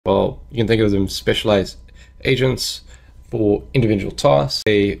Well, you can think of them as specialized agents for individual tasks.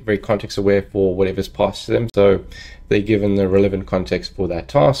 They're very context aware for whatever's passed to them. So they're given the relevant context for that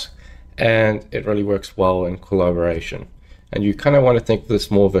task, and it really works well in collaboration. And you kind of want to think of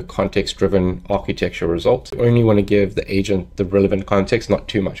this more of a context-driven architecture result. You only want to give the agent the relevant context, not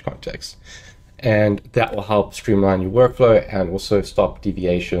too much context. And that will help streamline your workflow and also stop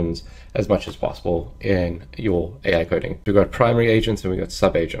deviations as much as possible in your AI coding. We've got primary agents and we've got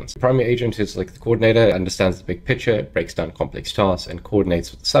sub-agents. The primary agent is like the coordinator, understands the big picture, it breaks down complex tasks and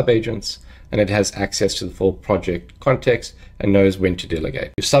coordinates with the sub-agents, and it has access to the full project context and knows when to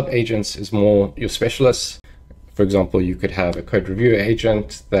delegate. Your sub-agents is more your specialists. For example, you could have a code review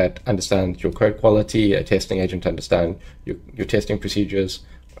agent that understands your code quality, a testing agent to understand your testing procedures,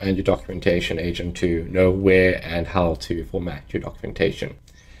 and your documentation agent to know where and how to format your documentation.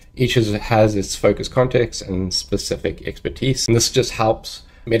 Each has its focus context and specific expertise. And this just helps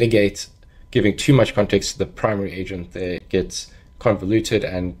mitigate giving too much context to the primary agent that gets convoluted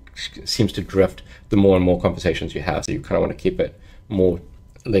and seems to drift the more and more conversations you have. So you kind of want to keep it more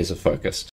laser focused.